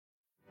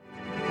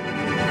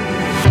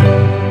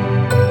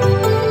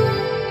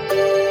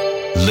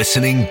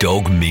Listening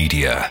Dog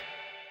Media.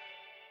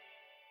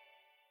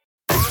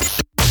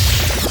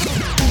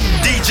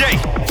 DJ!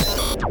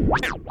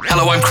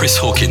 Hello, I'm Chris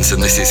Hawkins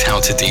and this is How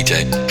to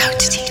DJ. How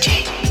to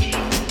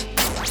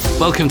DJ.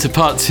 Welcome to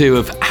part 2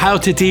 of How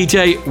to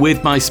DJ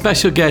with my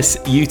special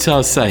guest,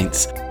 Utah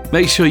Saints.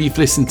 Make sure you've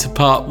listened to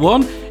part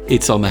 1.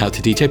 It's on the How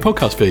to DJ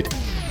podcast feed.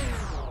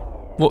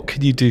 What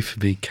Can You Do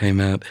For Me came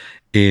out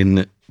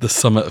in the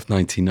summer of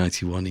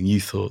 1991 and you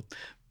thought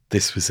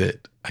this was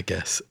it, I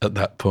guess. At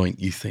that point,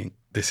 you think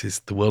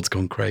the world's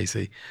gone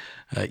crazy.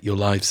 Your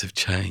lives have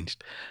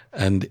changed.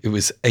 And it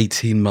was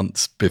 18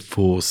 months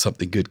before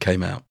Something Good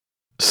came out.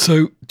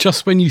 So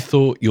just when you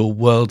thought your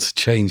world's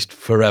changed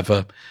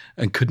forever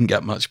and couldn't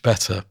get much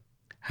better,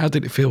 how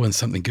did it feel when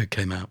Something Good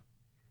came out?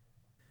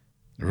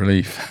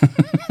 Relief.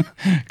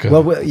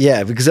 Well,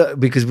 yeah, because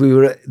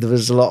there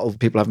was a lot of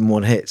people having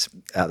one hits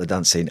at the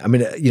dance scene. I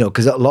mean,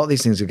 because a lot of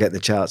these things would get the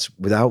charts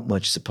without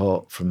much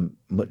support from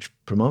much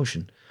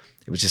promotion.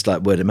 It was just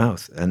like word of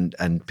mouth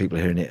and people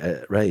hearing it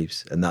at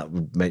raves, and that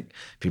would make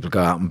people go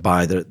out and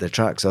buy the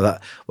track. So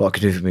that, What It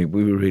Could Do For Me,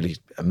 we were really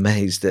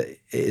amazed that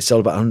it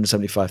sold about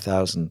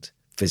 175,000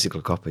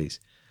 physical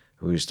copies.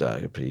 We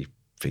were pretty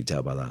freaked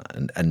out by that.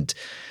 And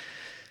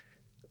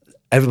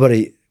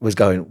everybody was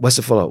going, what's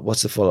the follow-up?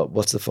 What's the follow-up?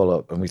 What's the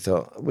follow-up? And we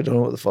thought, we don't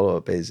know what the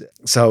follow-up is.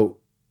 So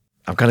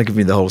I'm kind of giving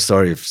you the whole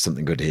story of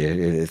Something Good here,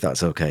 if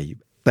that's okay.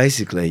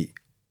 Basically,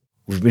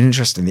 we've been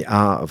interested in the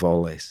art of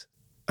all this.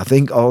 I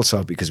think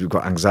also because we've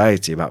got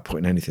anxiety about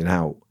putting anything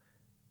out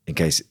in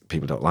case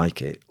people don't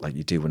like it, like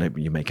you do whenever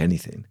you make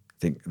anything. I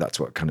think that's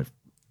what kind of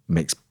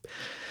makes...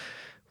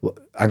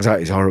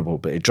 anxiety is horrible,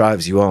 but it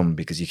drives you on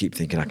because you keep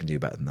thinking, I can do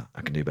better than that,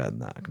 I can do better than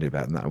that, I can do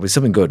better than that. And with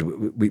Something Good,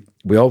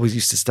 we always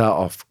used to start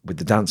off with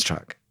the dance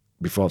track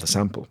before the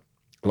sample.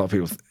 A lot of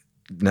people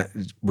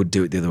would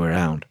do it the other way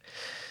around.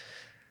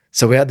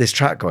 So we had this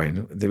track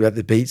going, we had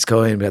the beats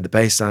going, we had the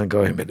bass line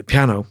going, we had the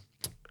piano,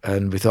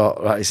 and we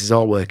thought, right, this is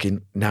all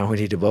working, now we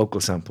need a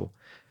vocal sample.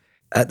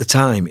 At the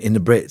time, in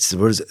the Brits,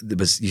 there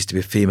used to be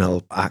a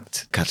female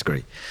act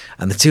category,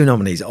 and the two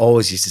nominees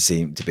always used to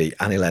seem to be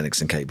Annie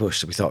Lennox and Kate Bush.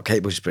 So we thought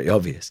Kate Bush is pretty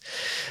obvious.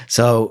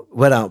 So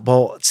went out,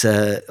 bought,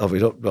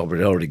 we'd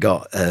already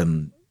got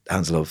Hands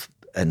Love,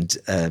 and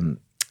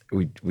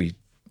we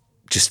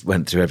just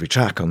went through every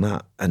track on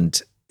that, and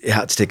it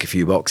had to tick a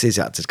few boxes.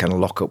 It had to kind of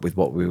lock up with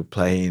what we were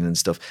playing and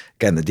stuff.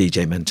 Again, the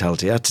DJ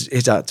mentality,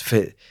 it had to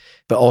fit,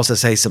 but also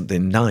say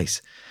something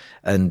nice.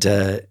 And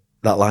that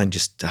line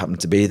just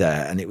happened to be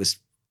there. And it was,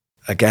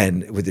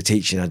 again, with the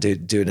teaching, I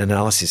do an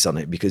analysis on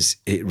it because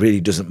it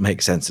really doesn't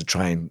make sense to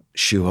try and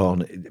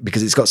shoehorn,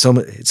 because it's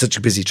such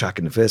a busy track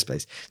in the first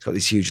place. It's got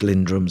these huge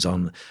Lynn drums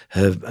on,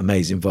 her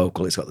amazing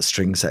vocal, it's got the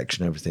string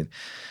section, everything.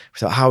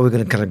 So how are we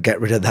going to kind of get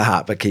rid of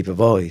that but keep a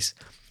voice?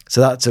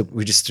 So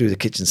we just threw the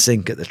kitchen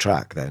sink at the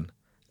track then,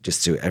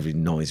 just threw every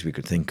noise we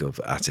could think of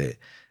at it,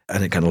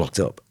 and it kind of locked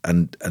up.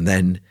 And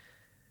then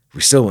we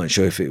still weren't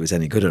sure if it was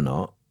any good or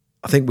not.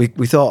 I think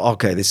we thought,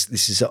 okay,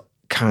 this is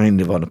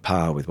kind of on a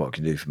par with What It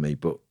Can Do For Me,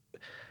 but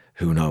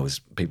who knows?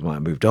 People might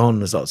have moved on.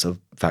 There's lots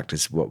of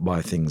factors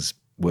why things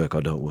work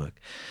or don't work.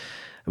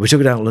 And we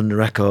took it out on London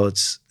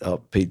Records,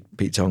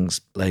 Pete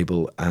Tong's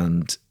label,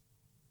 and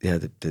yeah,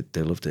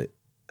 they loved it,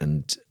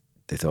 and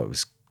they thought it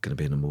was going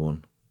to be number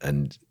one.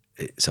 And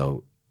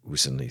so we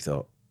suddenly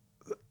thought,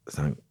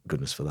 thank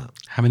goodness for that.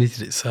 How many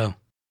did it sell?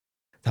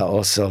 That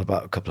also sold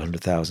about a couple of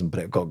 100,000,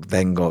 but it got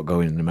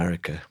going in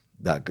America.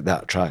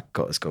 That track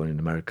got us going in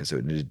America, so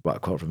it did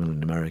about 250,000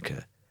 in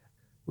America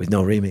with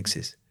no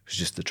remixes. It was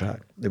just the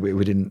track.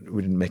 We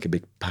didn't make a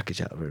big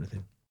package out of it or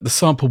anything. The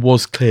sample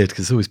was cleared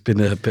because there's always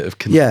been a bit of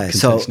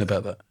contention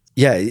about that.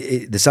 Yeah,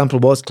 the sample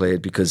was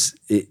cleared because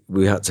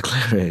we had to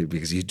clear it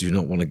because you do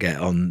not want to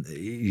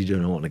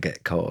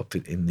get caught up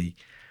in the.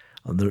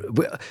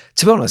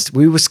 To be honest,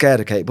 we were scared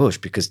of Kate Bush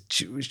because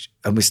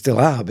and we still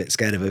are a bit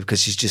scared of her because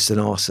she's just an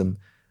awesome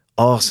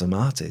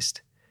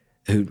artist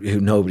who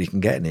nobody can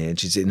get near, and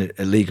she's in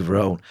a league of her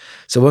own.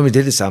 So when we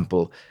did a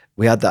sample,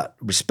 we had that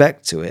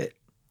respect to it,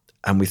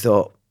 and we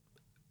thought,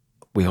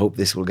 we hope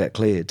this will get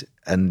cleared.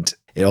 And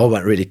it all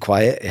went really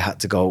quiet.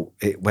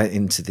 It went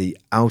into the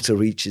outer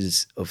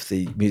reaches of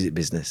the music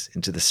business,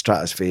 into the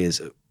stratospheres,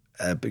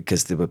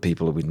 because there were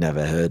people we'd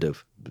never heard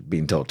of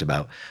being talked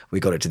about. We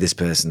got it to this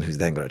person, who's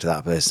then got it to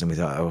that person, and we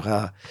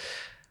thought,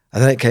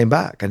 And then it came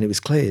back, and it was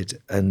cleared,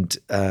 and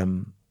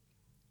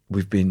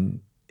we've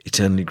been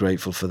eternally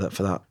grateful for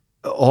that.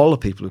 All the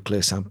people who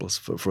clear samples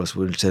for us,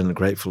 we're eternally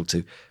grateful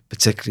to,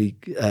 particularly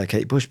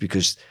Kate Bush,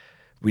 because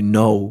we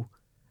know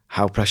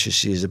how precious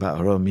she is about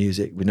her own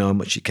music. We know how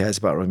much she cares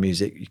about her own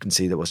music. You can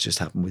see that what's just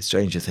happened with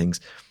Stranger Things.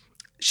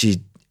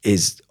 She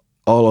is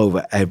all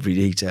over every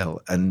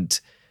detail, and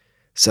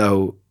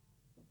so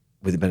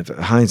with the benefit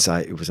of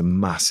hindsight, it was a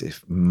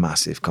massive,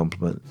 massive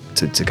compliment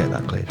to get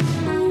that cleared.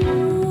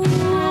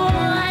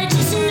 I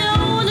just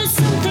know that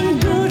something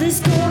good is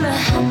gonna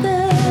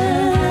happen.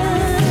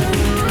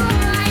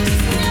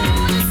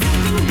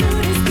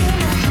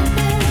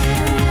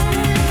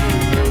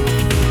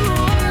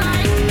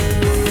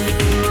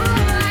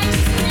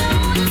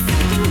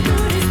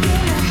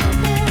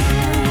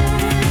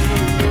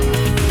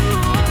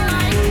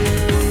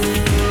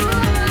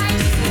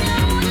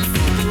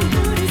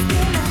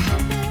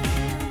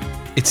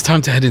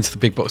 Time to head into the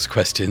big box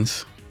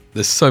questions.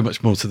 There's so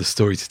much more to the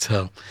story to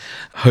tell.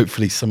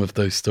 Hopefully some of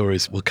those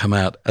stories will come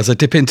out as I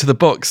dip into the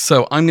box.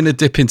 So I'm going to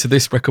dip into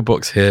this record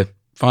box here.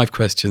 5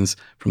 questions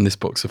from this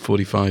box of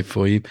 45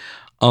 for you.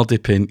 I'll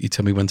dip in. You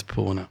tell me when to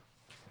pull one out.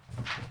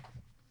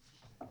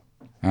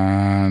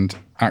 And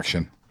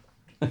action.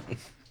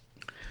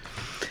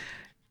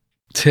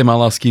 Tim,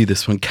 I'll ask you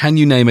this one. Can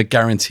you name a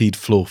guaranteed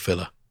floor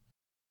filler?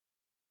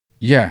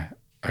 Yeah,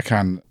 I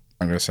can.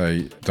 I'm going to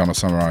say Donna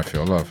Summer, I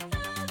Feel Love.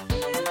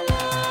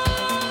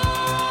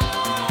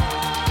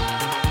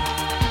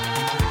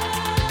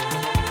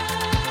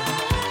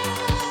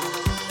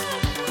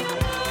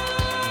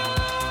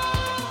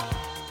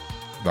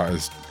 That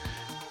is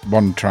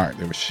one track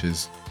which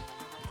is,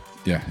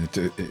 yeah,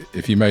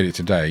 if you made it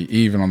today,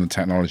 even on the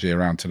technology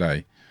around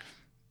today,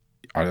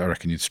 I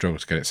reckon you'd struggle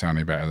to get it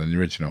sounding better than the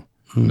original.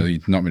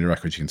 There's not many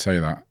records you can say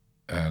that.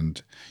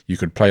 And you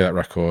could play that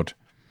record,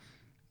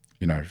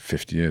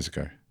 50 years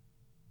ago,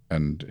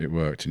 and it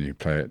worked, and you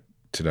play it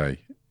today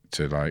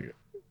to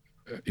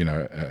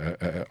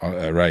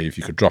a rave.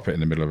 You could drop it in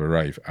the middle of a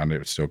rave and it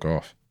would still go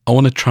off. I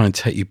want to try and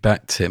take you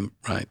back, Tim,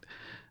 right,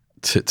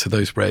 to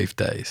those rave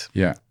days.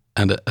 Yeah.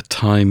 And at a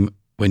time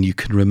when you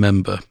can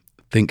remember,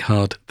 think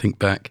hard, think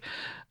back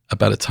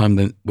about a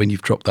time when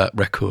you've dropped that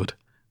record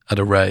at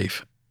a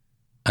rave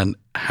and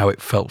how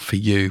it felt for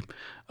you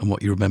and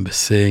what you remember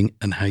seeing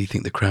and how you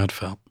think the crowd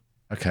felt.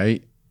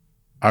 Okay.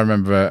 I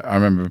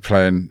remember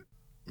playing,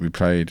 we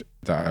played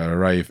that at a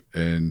rave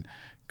in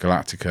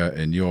Galactica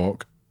in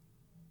York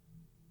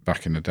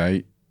back in the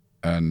day.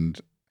 And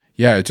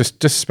yeah,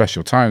 just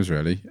special times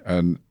really.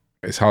 And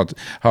it's hard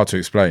to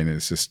explain.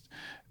 It's just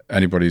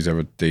anybody who's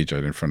ever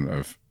DJed in front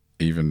of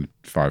even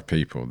 5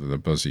 people, the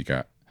buzz you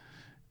get,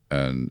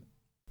 and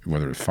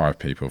whether it's 5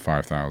 people,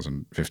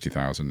 5,000,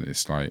 50,000,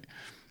 it's like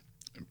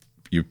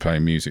you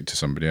playing music to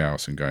somebody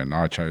else and going,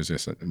 I chose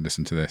this and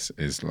listen to this,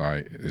 is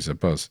a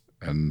buzz.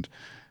 And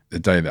the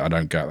day that I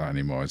don't get that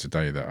anymore is the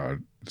day that I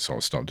sort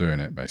of stop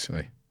doing it,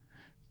 basically.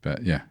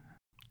 But yeah.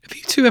 Have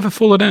you two ever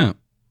fallen out?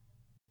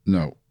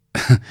 No.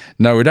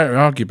 No, we don't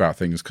argue about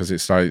things because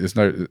it's like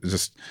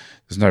there's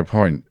no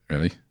point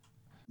really.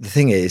 The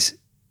thing is,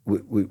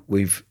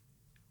 we've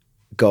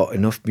got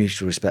enough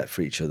mutual respect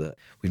for each other.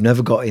 We've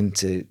never got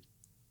into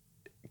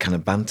kind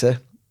of banter,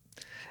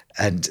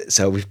 and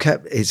so we've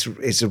kept. It's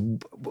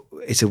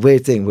a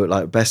weird thing. We're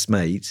like best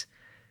mates,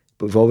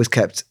 but we've always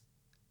kept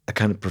a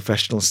kind of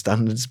professional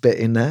standards bit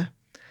in there,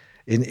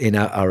 in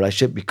our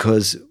relationship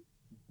because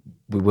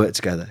we work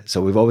together.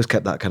 So we've always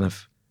kept that kind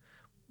of.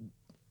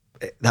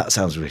 That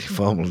sounds really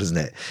formal, doesn't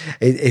it?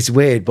 It's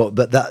weird, but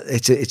that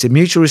it's a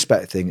mutual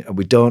respect thing, and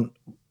we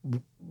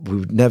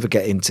would never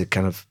get into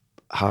kind of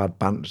hard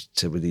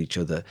banter with each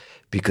other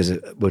because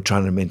we're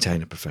trying to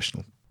maintain a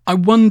professional. I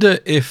wonder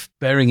if,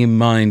 bearing in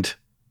mind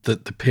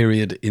that the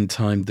period in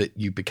time that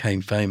you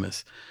became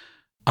famous,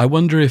 I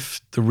wonder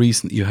if the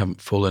reason that you haven't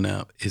fallen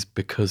out is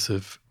because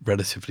of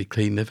relatively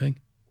clean living?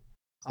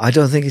 I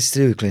don't think it's to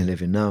do with clean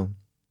living, no.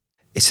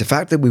 It's the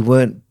fact that we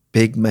weren't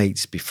big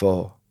mates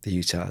before the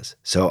Utahs.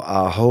 So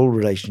our whole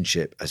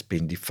relationship has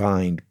been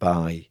defined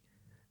by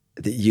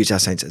the Utah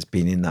Saints has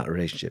been in that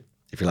relationship,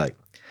 if you like.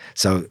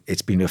 So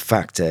it's been a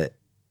factor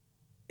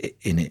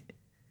in it.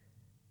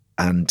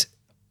 And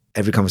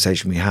every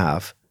conversation we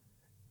have,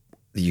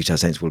 the Utah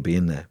Saints will be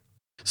in there.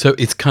 So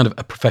it's kind of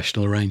a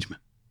professional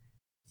arrangement.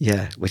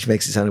 Yeah, which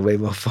makes it sound way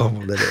more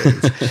formal than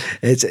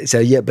it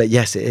is. But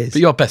yes, it is.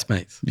 But you're best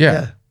mates.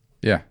 Yeah.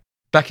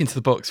 Back into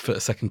the box for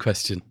a second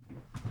question.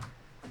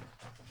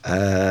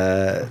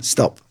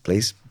 Stop,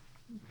 please.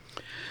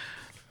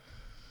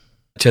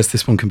 Jez,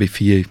 this one can be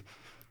for you.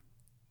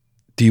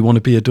 Do you want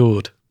to be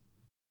adored?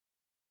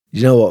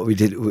 You know what we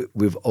did?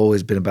 We've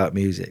always been about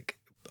music.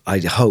 I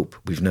hope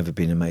we've never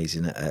been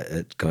amazing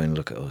at going,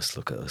 look at us,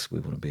 we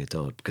want to be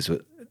adored. Because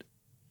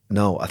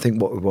I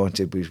think what we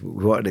wanted, we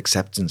wanted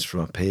acceptance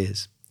from our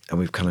peers, and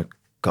we've kind of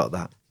got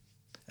that.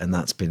 And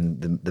that's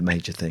been the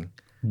major thing.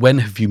 When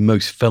have you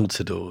most felt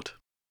adored?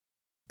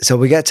 So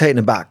we get taken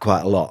aback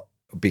quite a lot,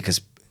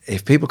 because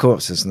if people come up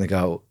to us and they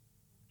go,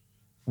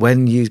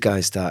 when you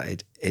guys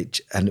started,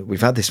 and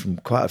we've had this from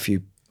quite a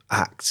few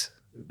acts,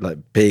 like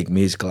big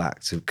musical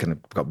acts who kind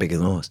of got bigger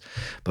than us,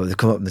 but they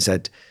come up and they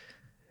said,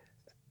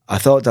 I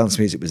thought dance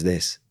music was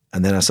this,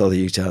 and then I saw the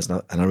Utahs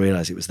and I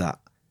realised it was that.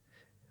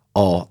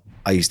 Or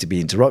I used to be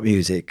into rock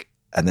music,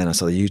 and then I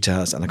saw the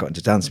Utahs and I got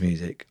into dance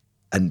music.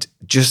 And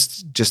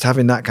just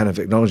having that kind of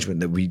acknowledgement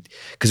that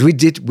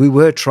we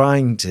were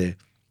trying to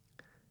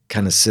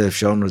kind of surf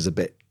genres a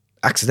bit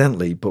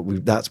accidentally,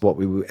 but that's what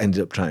we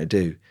ended up trying to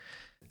do.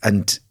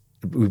 And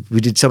we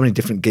did so many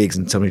different gigs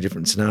and so many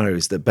different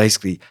scenarios that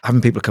basically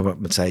having people come up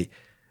and say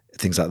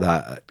things like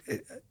that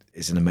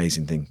is an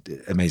amazing thing,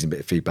 amazing bit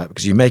of feedback,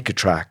 because you make a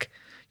track,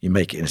 you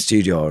make it in a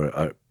studio,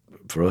 or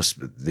for us,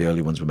 the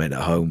early ones were made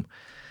at home,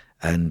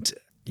 and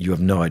you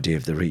have no idea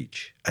of the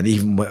reach. And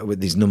even when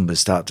these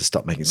numbers start to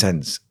stop making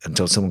sense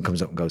until someone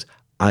comes up and goes,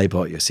 I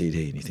bought your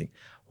CD, and you think,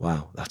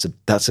 wow,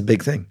 that's a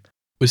big thing.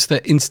 Was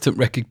there instant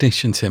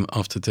recognition, Tim,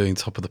 after doing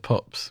Top of the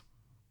Pops?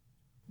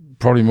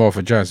 probably more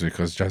for Jez,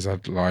 because Jez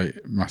had like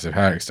massive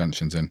hair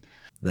extensions in.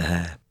 The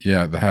hair.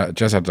 Yeah, the hair.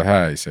 Jez had the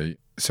hair, you see.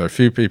 So a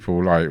few people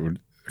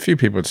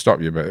would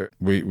stop you, but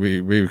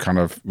we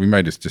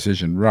made this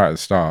decision right at the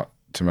start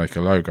to make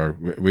a logo.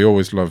 We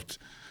always loved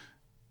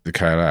the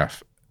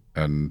KLF,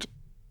 and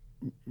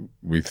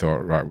we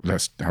thought, right,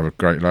 let's have a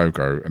great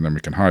logo, and then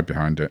we can hide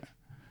behind it,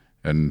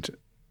 and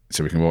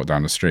so we can walk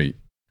down the street.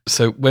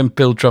 So when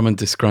Bill Drummond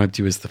described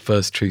you as the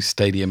first true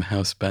stadium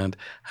house band,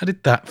 how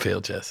did that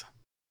feel, Jez?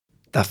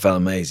 That felt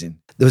amazing.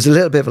 There was a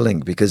little bit of a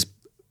link because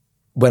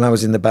when I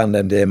was in the band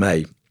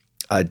MDMA,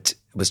 I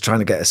was trying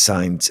to get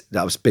assigned.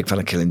 I was a big fan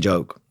of Killing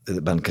Joke,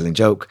 the band Killing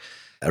Joke.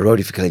 A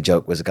roadie for Killing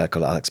Joke was a guy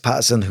called Alex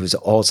Patterson, who was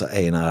also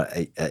A&R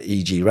at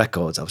EG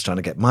Records. I was trying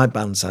to get my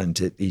band signed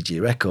to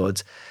EG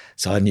Records,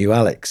 so I knew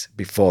Alex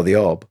before the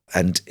Orb,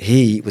 and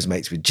he was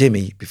mates with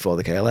Jimmy before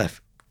the KLF,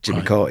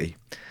 Jimmy Corty.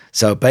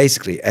 So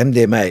basically,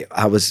 MDMA,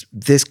 I was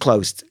this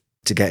close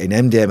to getting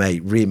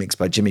MDMA remixed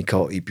by Jimmy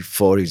Corty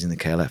before he was in the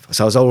KLF.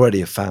 So I was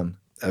already a fan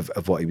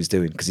of what he was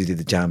doing because he did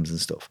the jams and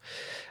stuff.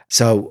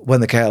 So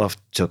when the KLF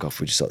took off,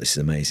 we just thought, this is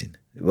amazing.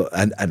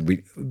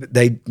 And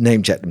they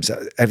name checked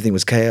themselves. Everything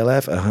was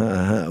KLF,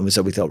 And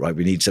so we thought, right,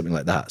 we need something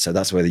like that. So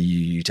that's where the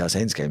Utah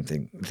Saints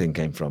thing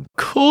came from. Of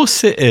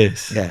course it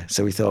is. Yeah.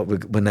 So we thought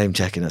we're name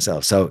checking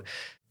ourselves. So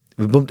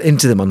we bumped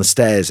into them on the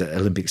stairs at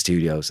Olympic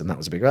Studios, and that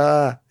was a big,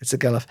 it's a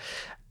KLF.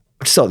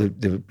 I just thought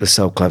they were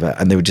so clever,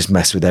 and they would just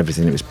mess with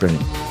everything. It was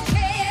brilliant.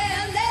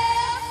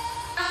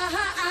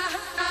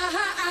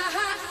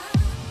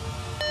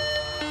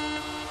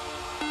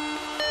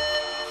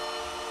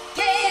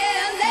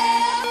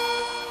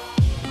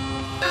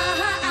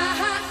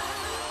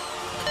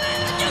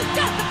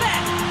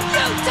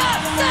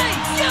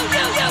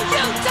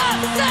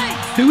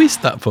 Who is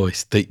that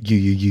voice, that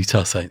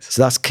Utah Saints?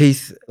 So that's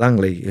Keith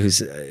Langley,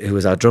 who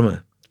was our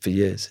drummer for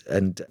years,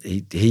 and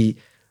he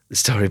the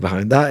story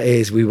behind that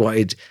is we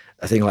wanted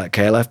a thing like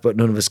KLF, but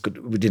none of us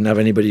we didn't have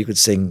anybody who could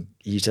sing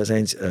Utah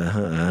Saints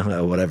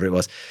or whatever it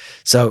was.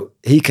 So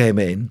he came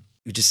in,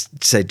 we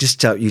just said,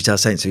 just shout Utah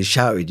Saints. So he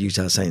shouted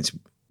Utah Saints.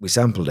 We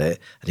sampled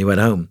it, and he went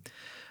home.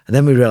 And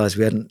then we realised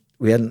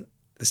we hadn't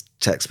this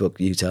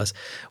textbook Utahs.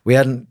 We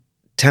hadn't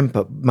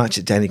matched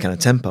it to any kind of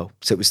tempo.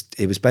 So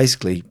it was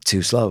basically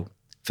too slow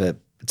to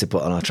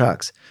put on our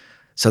tracks.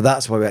 So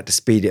that's why we had to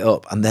speed it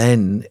up. And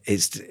then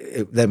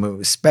then when it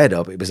was sped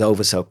up, it was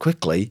over so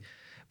quickly,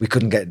 we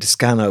couldn't get to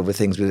scan over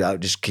things without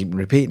just keeping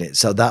repeating it.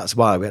 So that's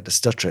why we had to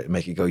stutter it and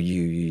make it go,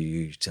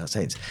 Utah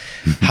Saints.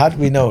 Had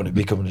we known it'd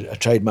become a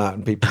trademark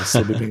and people would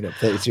still be bringing it up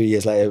 32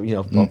 years later,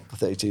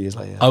 32 years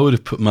later. I would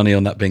have put money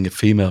on that being a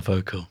female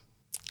vocal.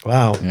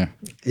 Wow.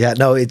 Yeah,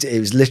 no, it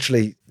was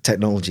literally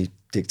technology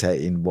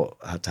dictating what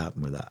had to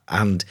happen with that,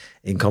 and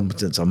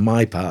incompetence on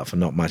my part for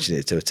not matching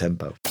it to a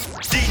tempo.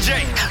 DJ.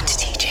 How to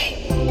DJ.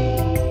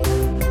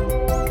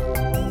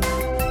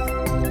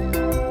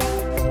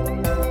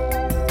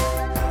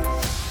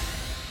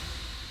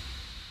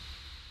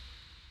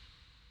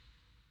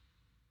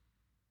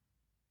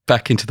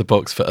 Back into the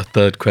box for a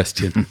third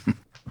question.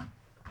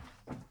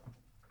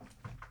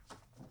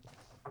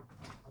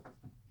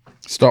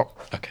 Stop.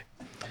 Okay.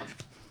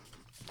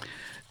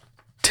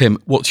 Tim,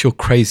 what's your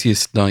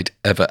craziest night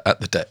ever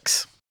at the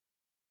decks?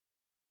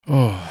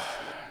 Oh,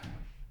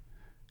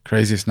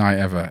 craziest night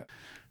ever.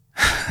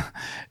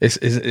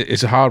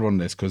 It's a hard one,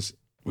 this, because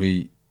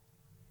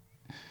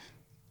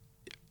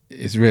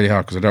it's really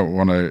hard because I don't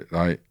want to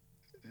like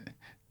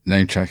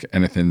name check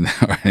anything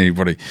or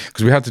anybody,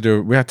 because we had to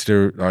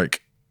do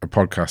like a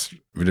podcast.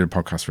 We did a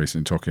podcast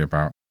recently talking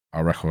about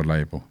our record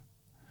label,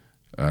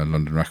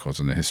 London Records,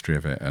 and the history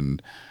of it,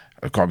 and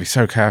I've got to be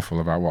so careful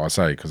about what I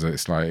say because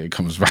it's like it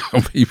comes back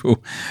on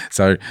people.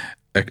 So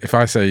if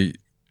I say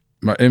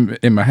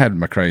in my head,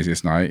 my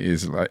craziest night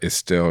is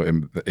still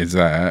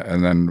there,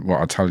 and then what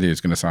I tell you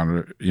is going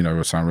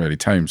to sound really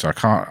tame. So I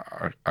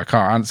can't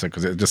answer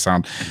because it just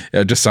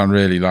sound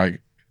really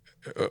like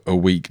a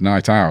week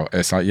night out.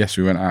 It's like, yes,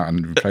 we went out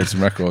and played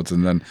some records,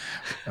 and then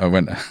I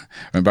went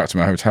back to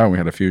my hotel and we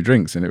had a few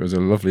drinks, and it was a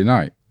lovely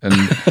night. And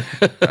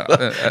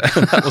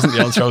that wasn't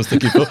the answer I was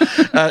thinking for.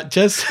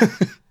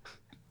 Jez?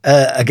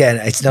 Again,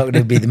 it's not going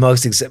to be the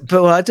most,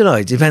 but I don't know.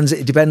 It depends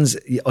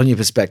on your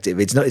perspective.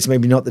 It's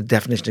maybe not the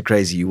definition of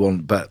crazy you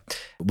want, but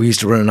we used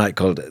to run a night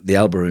called the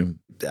Elba Room.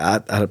 I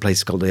had a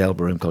place called the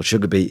Elba Room called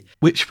Sugar Beat,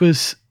 which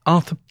was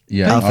Arthur.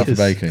 Yeah, Arthur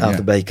Baker.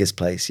 Arthur Baker's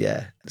place.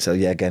 Yeah. So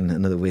yeah, again,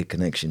 another weird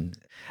connection.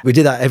 We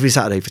did that every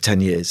Saturday for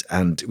 10 years,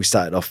 and we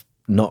started off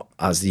not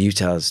as the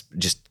Utahs.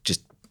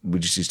 We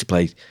just used to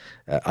play.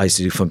 I used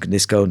to do funk and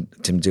disco, and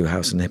Tim do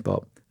house and hip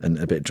hop, and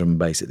a bit of drum and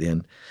bass at the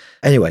end.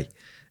 Anyway.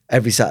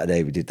 Every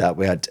Saturday we did that.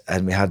 We had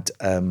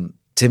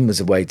Tim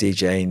was away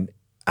DJing,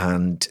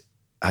 and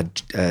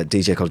had a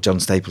DJ called John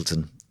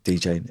Stapleton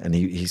DJing, and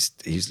he's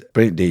a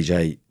brilliant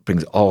DJ.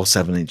 Brings all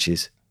 7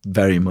 inches,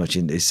 very much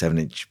into his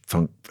 7-inch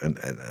funk and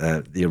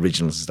the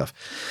originals and stuff.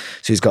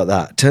 So he's got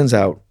that. Turns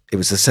out it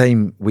was the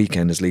same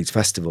weekend as Leeds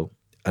Festival,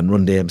 and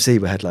Run DMC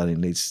were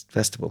headlining Leeds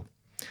Festival.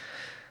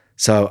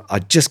 So I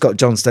just got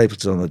John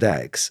Stapleton on the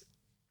decks,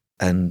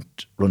 and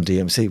Run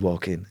DMC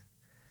walk in.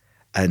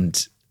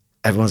 And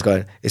everyone's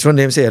going, it's Run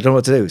DMC, I don't know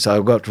what to do. So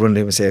I go up to Run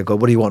DMC, I go,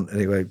 what do you want? And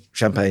they go,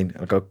 champagne.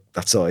 I go,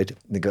 that's sorted.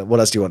 And they go, what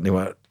else do you want? And they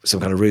want some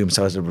kind of room.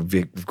 So I said,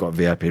 we've got a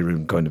VIP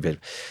room going to bed.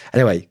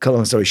 Anyway, cut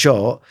long story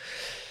short,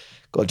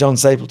 got John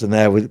Stapleton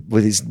there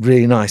with his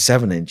really nice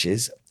 7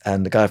 inches,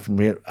 and the guy from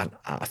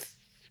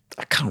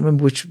I can't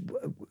remember which,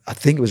 I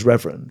think it was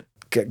Reverend,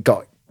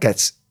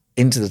 gets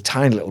into the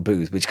tiny little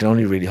booth, which can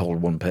only really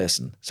hold one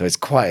person. So it's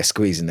quite a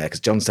squeeze in there because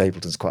John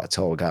Stapleton's quite a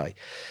tall guy.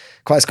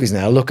 Quite a squeeze in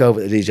there. I look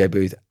over at the DJ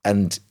booth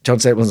and John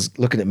Stapleton's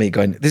looking at me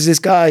going, this is this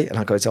guy. And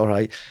I go, it's all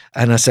right.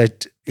 And I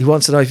said, he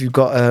wants to know if you've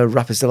got a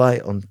Rapper's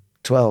Delight on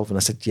 12. And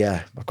I said,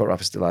 yeah, I've got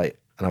Rapper's Delight.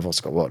 And I've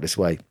also got Walk This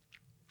Way.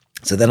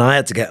 So then I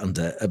had to get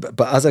under,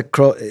 but as I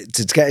crawl,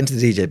 to get into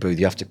the DJ booth,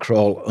 you have to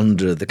crawl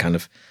under the kind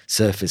of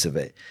surface of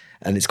it.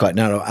 And it's quite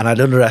narrow. And I'd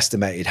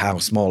underestimated how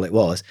small it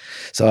was.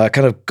 So I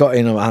kind of got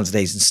in on my hands and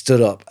knees and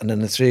stood up. And then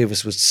the three of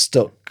us were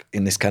stuck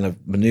in this kind of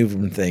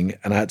maneuvering thing.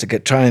 And I had to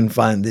try and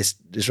find this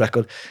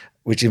record,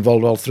 which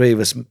involved all three of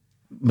us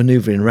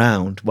maneuvering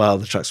around while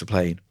the tracks were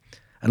playing.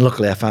 And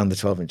luckily I found the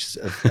 12 inches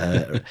of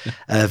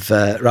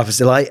Rapper's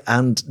Delight.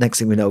 And next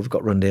thing we know, we've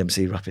got Run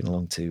DMC rapping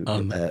along to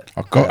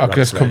I'll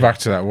just come back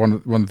to that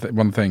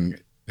one thing.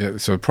 Yeah,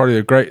 so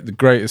probably the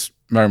greatest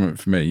moment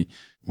for me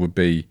would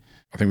be,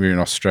 I think we were in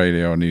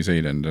Australia or New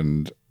Zealand,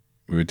 and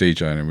we were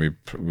DJing, and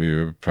we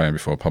were playing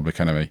before Public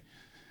Enemy,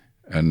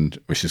 and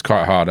which is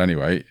quite hard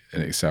anyway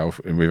in itself.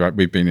 And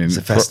we've been in as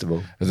a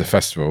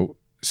festival.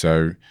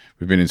 So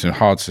we've been in some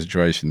hard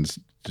situations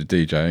to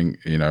DJing,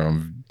 you know,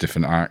 on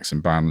different acts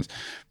and bands.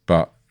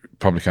 But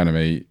Public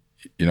Enemy,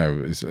 you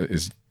know, is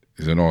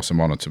an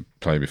awesome honour to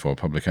play before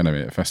Public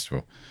Enemy at a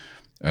festival.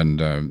 And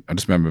I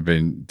just remember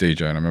being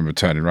DJ, and I remember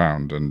turning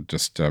around and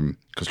just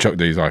because Chuck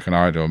D's like an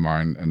idol of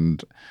mine,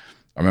 and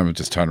I remember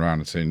just turning around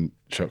and seeing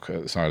Chuck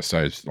at the side of the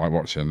stage, like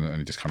watching, and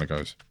he just kind of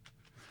goes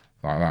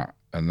like that,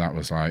 and that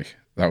was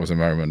a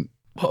moment.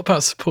 What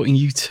about supporting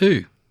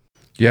U2?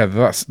 Yeah,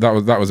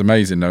 that was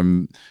amazing.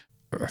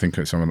 I think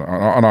it's on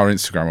our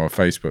Instagram or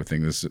Facebook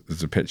thing. There's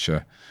a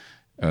picture,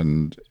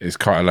 and it's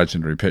quite a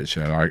legendary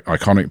picture, an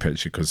iconic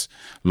picture, because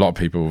a lot of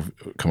people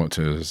come up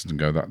to us and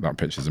go, that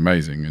picture's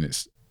amazing, and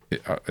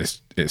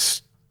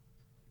it's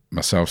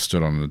myself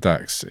stood on the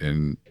decks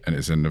and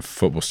it's in the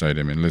football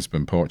stadium in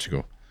Lisbon,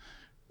 Portugal.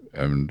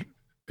 And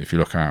if you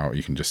look out,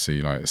 you can just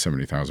see like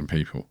 70,000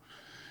 people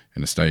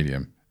in the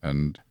stadium.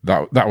 And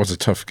that was a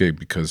tough gig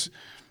because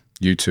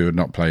U2 had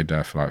not played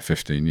there for like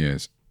 15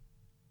 years.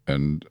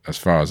 And as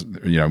far as,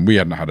 you know, we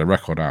hadn't had a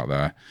record out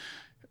there,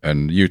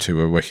 and U2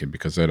 were wicked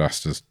because they'd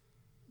asked us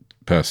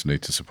personally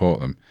to support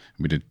them.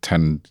 We did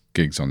 10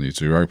 gigs on the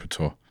U2 Europa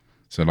tour.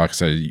 So like I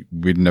said,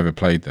 we'd never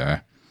played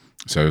there.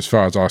 So as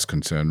far as I was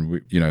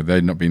concerned,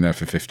 they'd not been there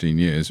for 15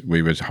 years.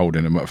 We were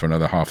holding them up for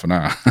another half an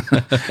hour.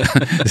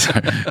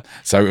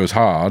 so it was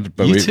hard.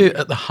 But U2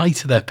 at the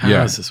height of their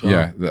powers as well.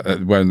 Yeah,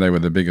 when they were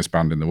the biggest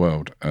band in the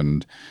world.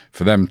 And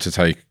for them to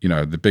take,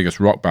 the biggest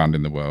rock band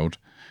in the world,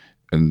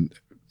 and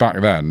back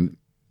then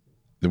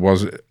there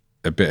was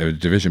a bit of a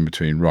division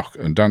between rock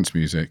and dance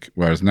music,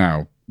 whereas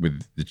now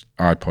with the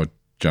iPod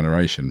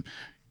generation,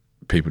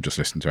 people just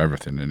listen to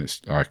everything and it's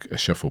like a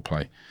shuffle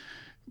play.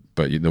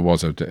 But there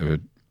was a bit of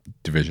a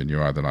division.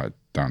 You're either like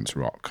dance,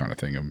 rock kind of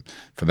thing. And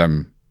for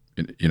them,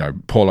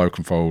 Paul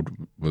Oakenfold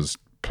was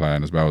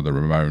playing as well, the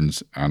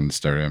Ramones and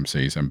Stereo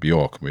MCs and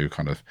Bjork. We were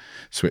kind of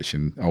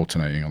switching,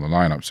 alternating on the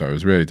lineup. So it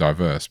was really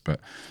diverse, but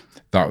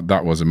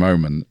that was a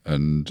moment.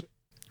 And,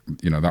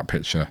 that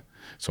picture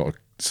sort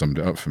of summed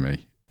it up for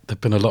me.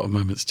 There've been a lot of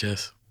moments,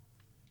 Jez.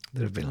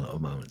 There have been a lot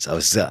of moments. I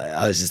was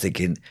just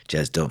thinking,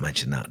 Jez, don't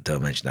mention that,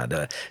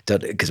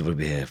 don't, because we'll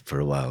be here for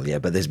a while. Yeah,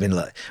 but there's been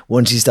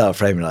once you start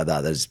framing like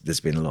that, there's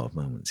been a lot of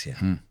moments.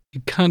 Yeah.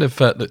 You kind of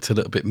looked a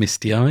little bit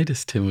misty-eyed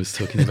as Tim was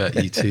talking about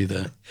U2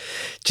 there.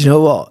 Do you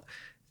know what?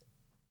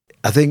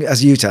 I think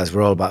as UTAS,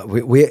 we're all about.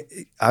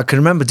 I can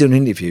remember doing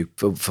an interview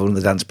for one of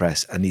the Dance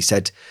Press, and he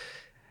said,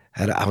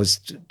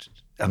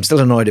 I'm still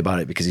annoyed about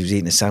it because he was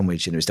eating a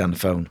sandwich and it was down the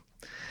phone,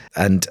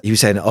 and he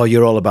was saying, "Oh,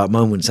 you're all about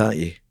moments, aren't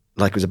you?"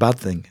 Like it was a bad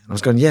thing. I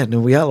was going, yeah, no,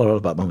 we are all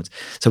about moments.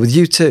 So with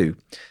U2,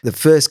 the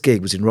first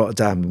gig was in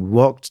Rotterdam. We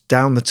walked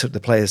down the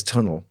Players'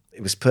 Tunnel.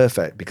 It was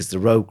perfect because the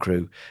road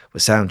crew were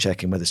sound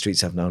checking Where the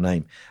Streets Have No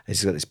Name. And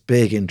he's got this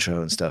big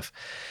intro and stuff.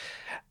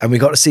 And we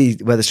got to see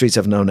Where the Streets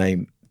Have No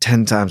Name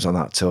 10 times on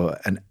that tour.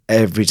 And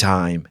every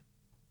time,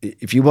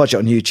 if you watch it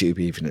on YouTube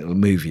even, it'll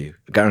move you.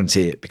 I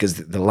guarantee it, because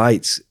the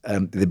lights,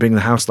 they bring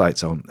the house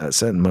lights on at a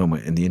certain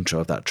moment in the intro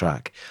of that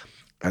track.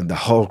 And the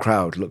whole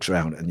crowd looks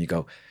around and you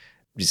go,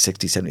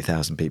 60,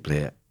 70,000 people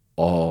here,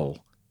 all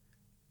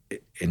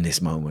in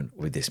this moment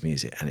with this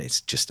music, and it's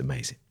just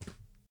amazing.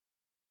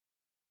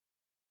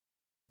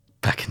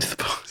 Back into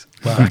the box.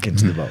 Wow. Back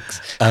into the box.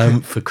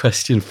 For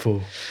question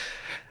 4.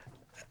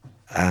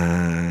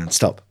 And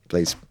stop,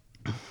 please.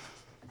 I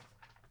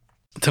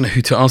don't know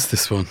who to ask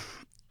this one.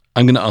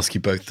 I'm going to ask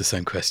you both the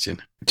same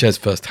question. Jez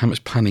first, how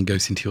much planning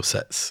goes into your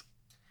sets?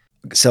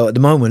 So at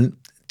the moment,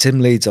 Tim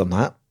leads on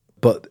that,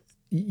 but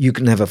you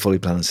can never fully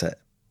plan a set.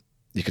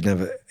 You could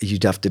never.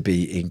 You'd have to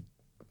be in.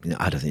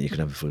 I don't think you could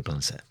have a fully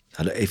planned set.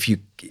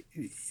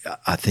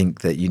 I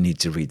think that you need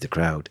to read the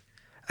crowd,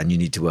 and you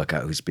need to work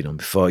out who's been on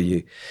before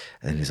you,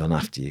 and who's on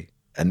after you.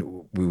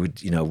 And we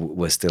would, we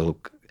will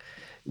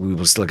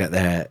still get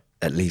there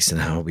at least an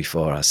hour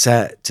before our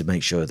set to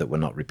make sure that we're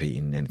not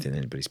repeating anything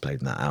anybody's played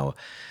in that hour.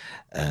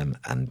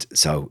 And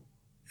so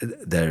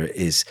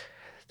there's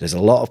a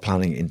lot of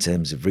planning in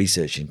terms of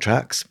researching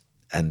tracks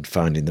and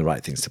finding the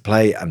right things to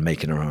play and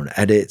making our own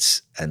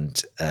edits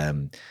and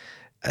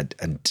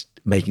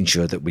making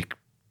sure that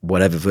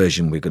whatever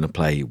version we're going to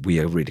play, we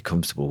are really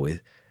comfortable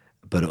with.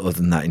 But other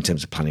than that, in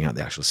terms of planning out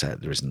the actual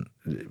set, there isn't.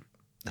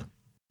 No.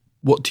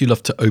 What do you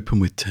love to open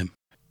with, Tim?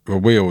 Well,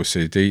 we always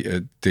see a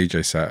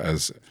DJ set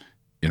as,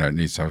 it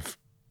needs to have,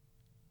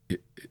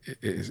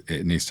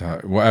 it needs to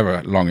have,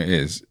 whatever long it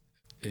is,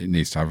 it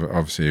needs to have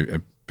obviously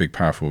a big,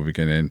 powerful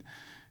beginning.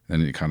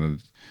 Then you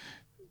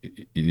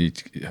need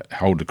to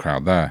hold the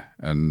crowd there.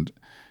 And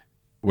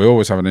we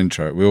always have an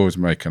intro. We always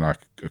make a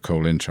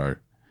cool intro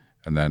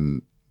and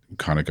then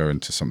kind of go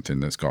into something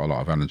that's got a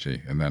lot of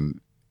energy. And then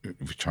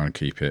we try and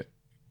keep it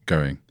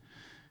going,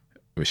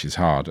 which is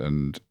hard.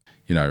 And,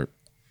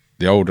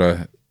 the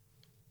older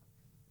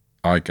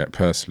I get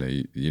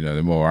personally,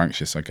 the more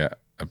anxious I get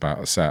about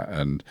a set.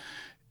 And,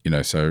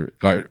 so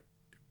like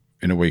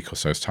in a week or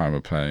so's time,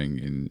 we're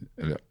playing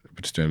we're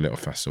just doing a little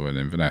festival in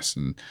Inverness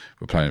and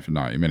we're playing for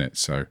 90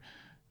 minutes. So,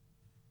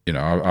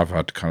 I've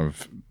had kind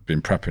of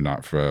been prepping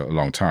that for a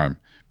long time.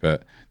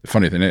 But the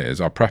funny thing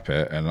is, I'll prep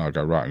it and I'll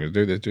go, right, I'm going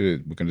to do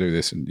this, we're going to do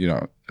this. And,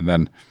 and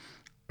then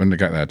when they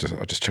get there,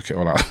 I just chuck it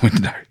all out the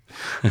window.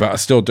 But I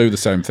still do the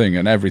same thing.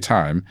 And every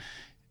time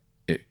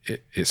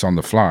it's on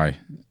the fly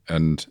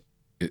and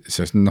it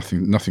says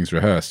nothing's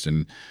rehearsed.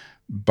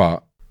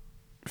 But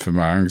for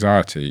my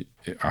anxiety,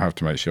 I have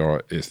to make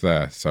sure it's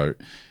there. So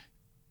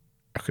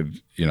I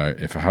could,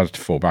 if I had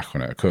to fall back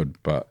on it, I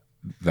could, but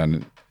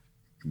then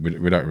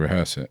we don't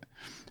rehearse it.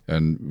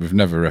 And we've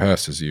never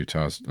rehearsed as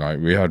Utahs. Like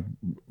we had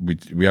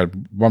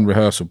one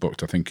rehearsal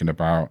booked, I think, in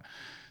about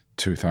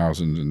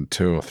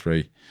 2002 or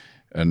 3,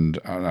 and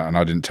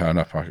I didn't turn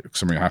up.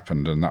 Something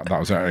happened, and that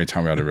was the only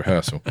time we had a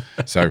rehearsal.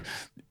 So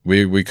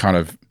we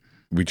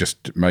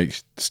just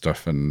make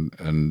stuff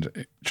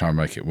and try and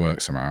make it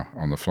work somehow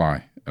on the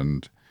fly.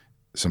 And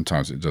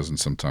sometimes it does, and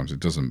sometimes it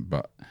doesn't.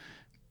 But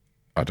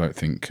I don't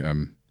think.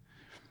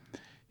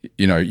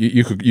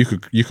 You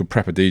could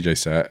prep a DJ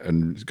set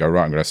and go,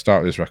 right, I'm going to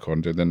start with this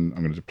record and then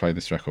I'm going to play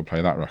this record,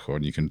 play that record,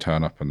 and you can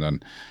turn up and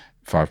then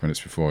 5 minutes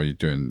before you're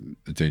doing,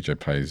 the DJ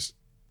plays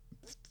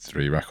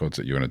 3 records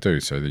that you want to do.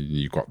 So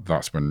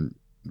that's when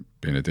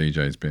being a DJ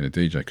is being a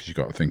DJ, because you've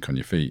got to think on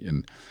your feet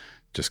and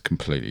just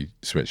completely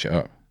switch it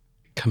up.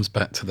 Comes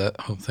back to that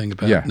whole thing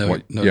about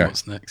knowing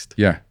what's next.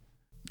 Yeah.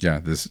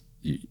 There's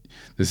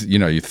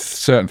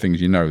certain things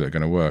that are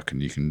going to work,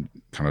 and you can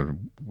kind of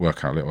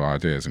work out little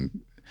ideas and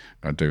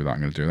I'm going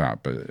to do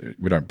that, but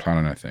we don't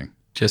plan anything.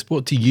 Jess,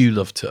 what do you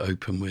love to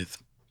open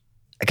with?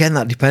 Again,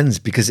 that depends,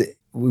 because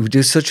we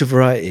do such a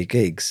variety of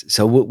gigs.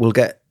 So we'll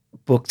get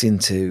booked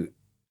into,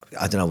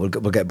 I don't know,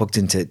 we'll get booked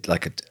into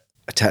like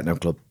a techno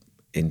club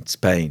in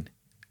Spain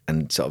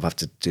and sort of have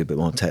to do a bit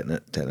more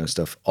techno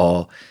stuff.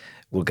 Or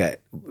we'll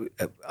get,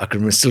 I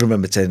can still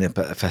remember turning up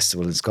at a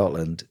festival in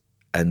Scotland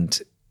and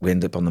we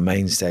end up on the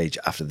main stage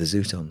after the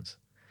Zootons.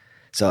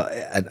 So,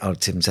 and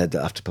Tim said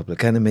that after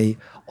Public Enemy,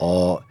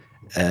 or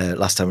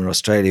last time in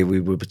Australia, we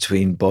were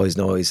between Boys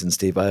Noise and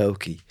Steve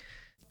Aoki.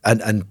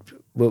 And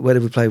where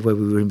did we play? Where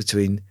we were in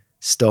between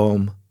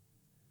Storm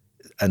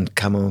and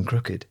Camo and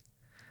Crooked.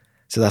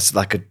 So that's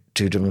like a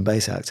 2 drum and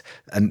bass act.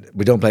 And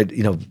we don't play,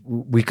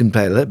 we can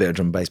play a little bit of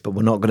drum and bass, but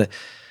we're not going to,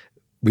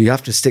 we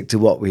have to stick to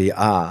what we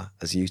are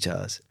as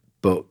Utahs.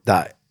 But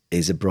that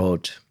is a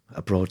broad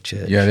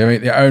church. Yeah, I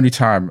mean, the only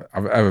time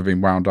I've ever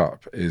been wound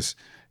up is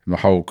in my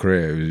whole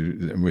career,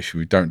 in which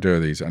we don't do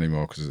these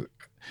anymore, because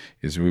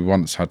we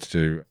once had to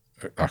do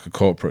like a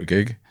corporate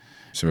gig.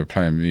 So we're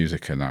playing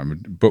music and that.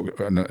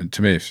 And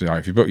to me, if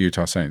you book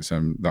Utah Saints,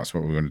 then that's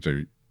what we're going to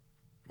do.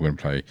 We're going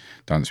to play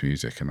dance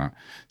music and that.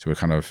 So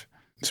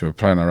we're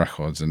playing our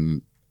records,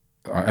 and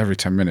every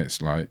 10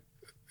 minutes, like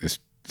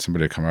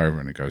somebody will come over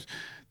and it goes,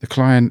 the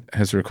client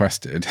has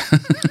requested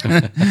the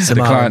client this and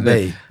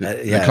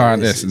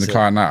the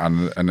client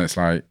that, and it's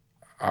like,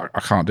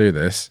 I can't do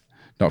this.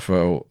 Not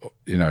for,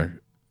 I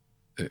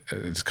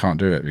just can't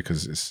do it,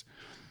 because it's,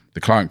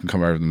 the client can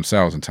come over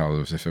themselves and tell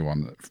us if they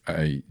want A,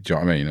 do you know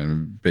what I mean?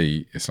 And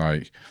B, it's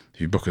like,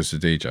 if you book us a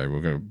DJ,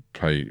 we're going to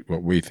play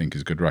what we think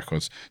is good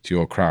records to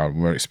your crowd,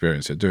 and we're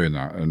experienced at doing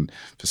that. And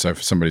so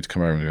for somebody to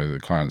come over and go, the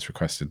client's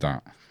requested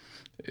that,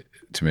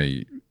 to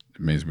me,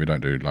 it means we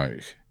don't do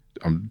like,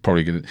 I'm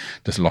probably going to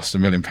just lost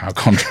 £1 million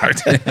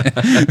contract. I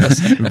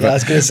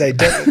was going to say,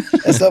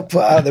 let's not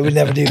put out that we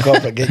never do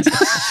corporate gigs.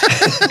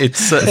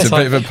 It's a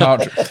bit of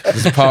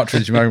a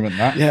partridge moment,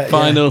 that. Yeah,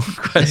 Final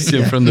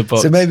question from the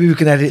box. So maybe we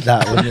can edit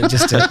that, wouldn't it?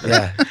 Just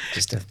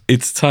to.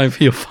 It's time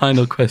for your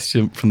final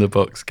question from the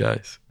box,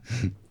 guys.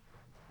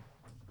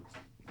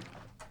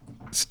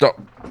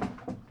 Stop.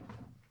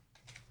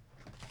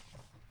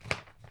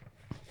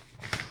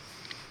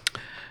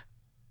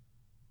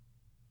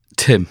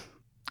 Tim,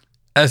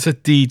 as a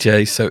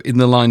DJ, so in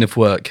the line of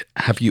work,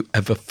 have you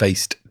ever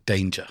faced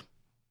danger?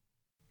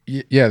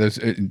 Yeah, there's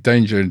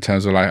danger in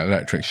terms of like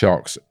electric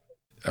shocks.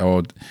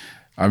 Or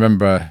I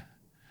remember,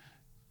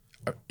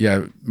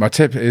 my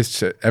tip is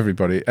to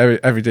everybody,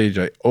 every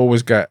DJ,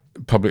 always get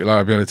public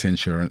liability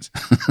insurance,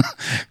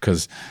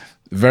 because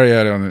very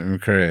early on in my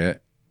career,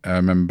 I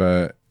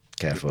remember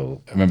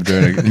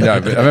doing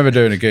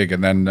a gig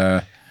and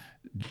then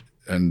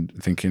and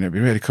thinking it'd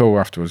be really cool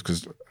afterwards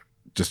because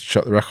just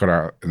shut the record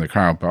out in the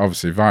crowd. But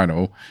obviously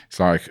vinyl, it's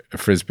like a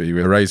frisbee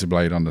with a razor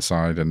blade on the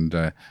side, and so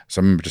I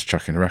remember just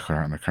chucking the record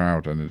out in the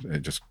crowd, and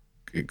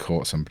it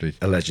caught somebody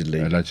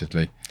Allegedly. Just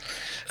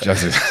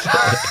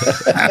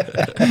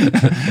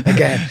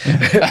Again,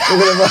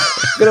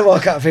 we're gonna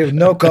walk out of here with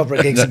no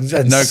corporate gigs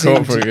and no sued.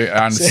 corporate gig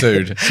and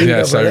sued.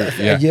 Yeah, So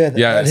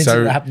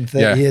that happened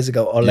 30 years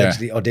ago, or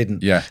allegedly, or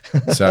didn't. Yeah.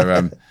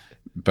 So,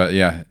 but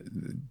yeah,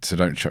 so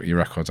don't chuck your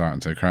records out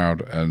into the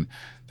crowd, and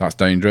that's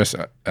dangerous.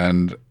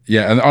 And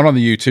on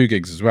the U2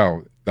 gigs as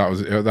well. That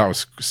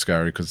was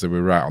scary because they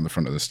were right on the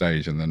front of the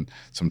stage, and then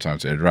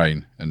sometimes it'd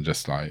rain, and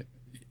just like,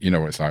 you know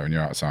what it's like when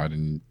you're outside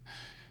and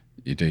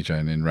you're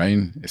DJing in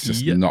rain. It's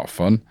just not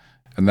fun.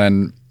 And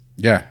then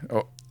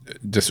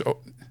just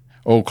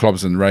all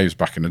clubs and raves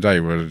back in the day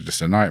were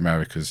just a nightmare,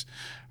 because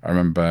I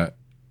remember,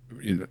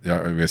 we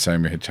were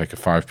saying we'd take a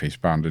 5-piece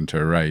band into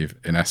a rave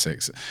in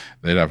Essex.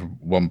 They'd have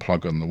one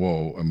plug on the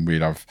wall and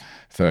we'd have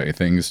 30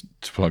 things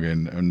to plug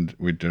in, and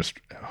we'd just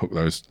hook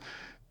those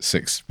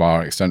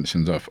 6-bar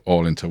extensions up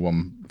all into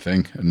one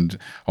thing and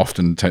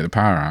often take the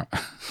power out.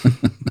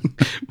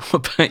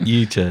 What about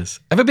you, Jez?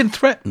 Ever been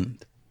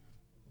threatened?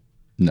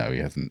 No, he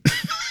hasn't.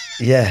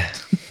 Yeah,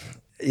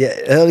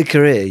 early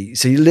career.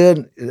 So you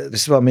learn,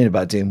 this is what I mean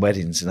about doing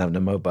weddings and having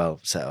a mobile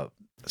setup.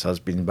 So I was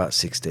being about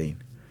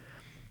 16,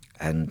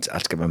 and I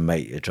had to get my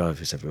mate to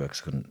drive us everywhere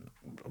because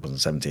I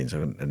wasn't 17,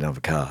 so I didn't have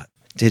a car.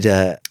 Did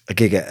a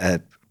gig at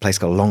a place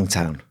called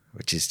Longtown,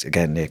 which is,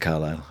 again, near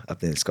Carlisle,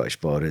 up near the Scottish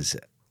borders.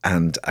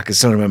 And I can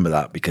still remember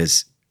that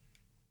because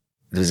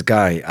there was a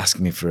guy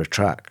asking me for a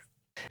track.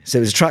 So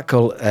it was a track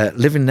called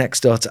Living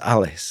Next Door to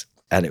Alice,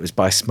 and it was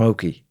by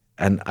Smokey.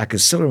 And I can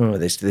still remember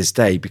this to this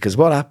day, because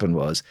what happened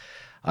was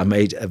I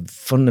made a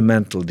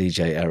fundamental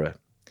DJ error,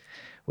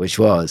 which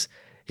was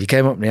he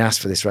came up and he asked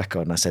for this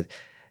record, and I said,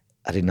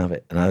 I didn't have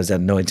it, and I had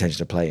no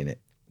intention of playing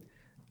it.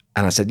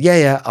 And I said,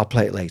 yeah, I'll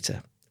play it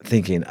later,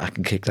 thinking I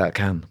can kick that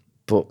can.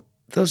 But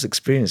those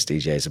experienced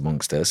DJs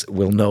amongst us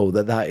will know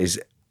that is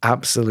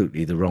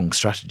absolutely the wrong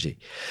strategy,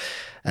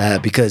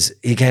 because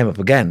he came up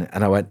again,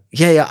 and I went,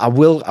 yeah, I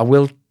will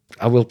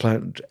play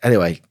it.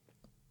 Anyway,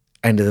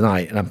 end of the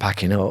night, and I'm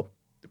packing up,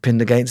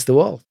 pinned against the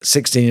wall.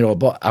 16-year-old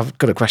boy. I've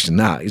got to question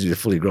that. He was a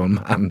fully grown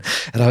man,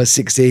 and I was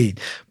 16.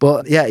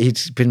 But yeah, he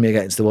pinned me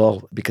against the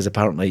wall because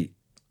apparently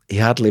he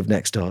had lived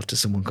next door to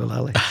someone called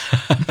Ali.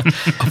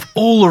 Of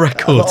all the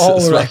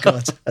records,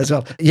 records as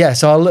well. Yeah,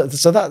 so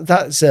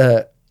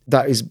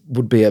that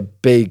would be a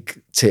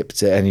big tip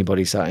to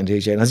anybody starting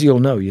DJ. And as you'll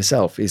know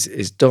yourself,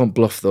 is don't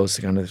bluff those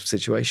kind of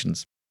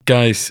situations.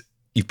 Guys,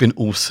 you've been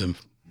awesome.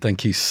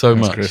 Thank you so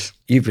much. Chris.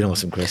 You've been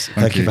awesome, Chris.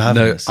 Thank you for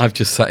having us. I've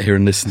just sat here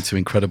and listened to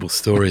incredible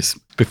stories.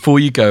 Before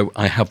you go,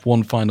 I have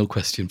one final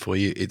question for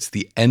you. It's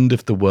the end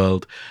of the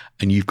world,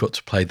 and you've got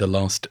to play the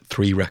last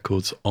 3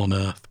 records on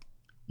Earth.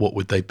 What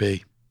would they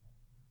be?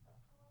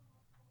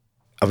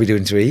 Are we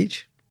doing 3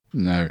 each?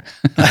 No.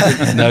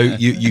 No,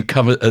 you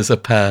come as a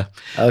pair.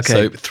 Okay.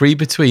 So 3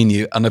 between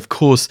you. And of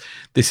course,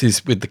 this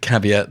is with the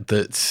caveat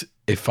that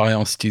if I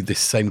asked you this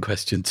same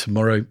question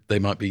tomorrow, they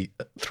might be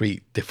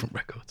 3 different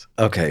records.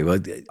 Okay, well,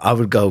 I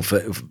would go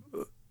for...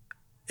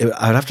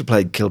 I'd have to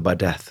play Killed by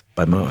Death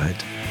by Motorhead.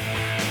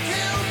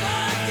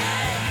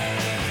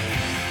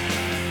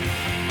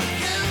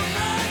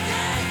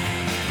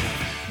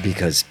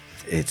 Because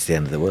it's the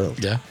end of the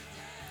world. Yeah.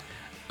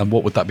 And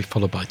what would that be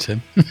followed by,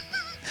 Tim?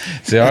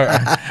 So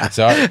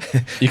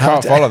you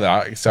can't follow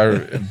that.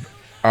 So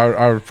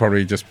I would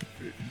probably just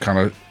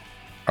I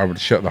would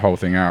shut the whole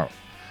thing out,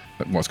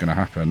 what's going to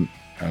happen,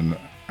 and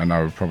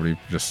I would probably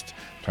just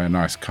play a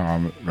nice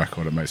calm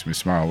record that makes me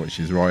smile, which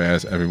is Roy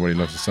Ayers' Everybody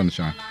Loves the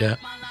Sunshine. Yeah,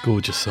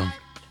 gorgeous song.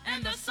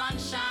 And the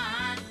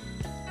sunshine.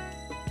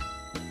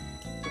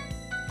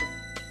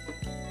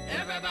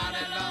 Everybody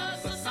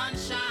loves the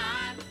sunshine.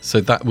 So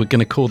that we're going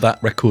to call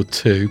that record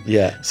 2.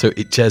 Yeah. So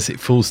Jez, it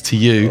falls to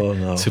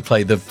you to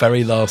play the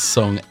very last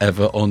song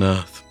ever on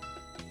Earth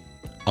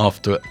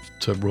after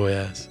to Roy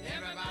Ayers.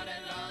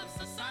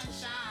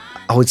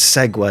 I would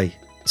segue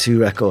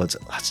 2 records.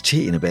 That's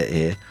cheating a bit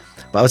here.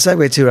 But I would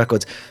segue 2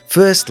 records.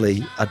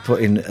 Firstly, I'd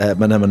put in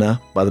Mana Mana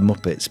by the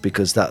Muppets,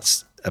 because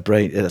that's an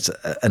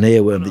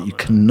earworm that you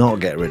cannot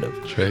get rid of.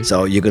 True.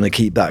 So you're going to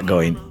keep that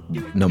going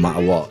no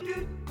matter what.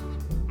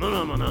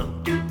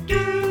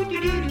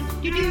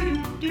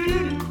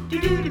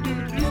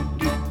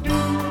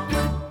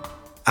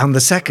 And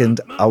the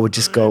second, I would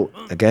just go,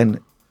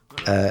 again,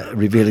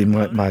 revealing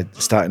my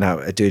starting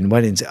out at doing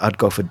weddings, I'd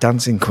go for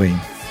Dancing Queen.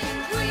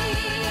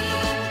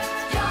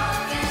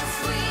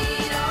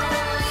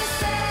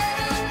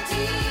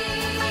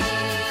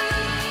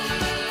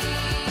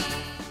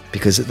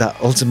 because that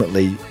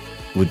ultimately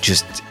would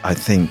just, I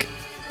think,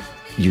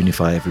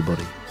 unify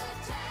everybody.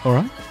 All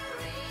right.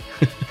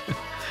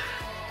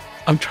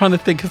 I'm trying to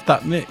think of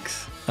that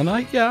mix. And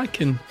I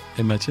can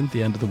imagine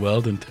the end of the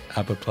world and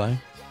ABBA playing.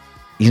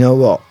 You know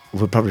what?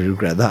 We'll probably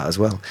regret that as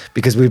well,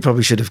 because we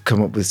probably should have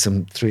come up with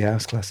some 3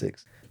 house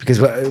classics. Because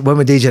when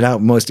we're DJing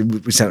out, mostly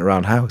we sent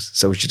around house,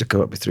 so we should have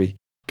come up with 3.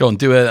 Go on,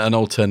 do an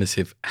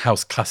alternative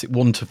house classic,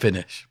 one to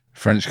finish.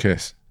 French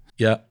Kiss.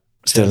 Yeah.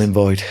 Still in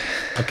void.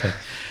 Okay.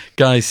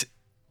 Guys,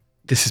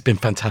 this has been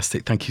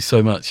fantastic. Thank you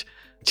so much.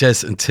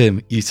 Jez and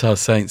Tim, Utah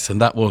Saints,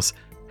 and that was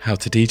How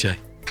to DJ.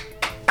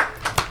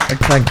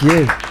 Thank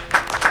you.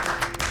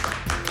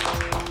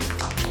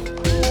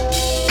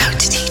 How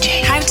to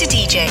DJ. How to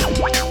DJ.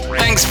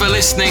 Thanks for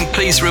listening.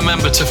 Please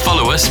remember to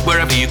follow us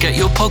wherever you get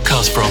your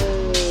podcast from.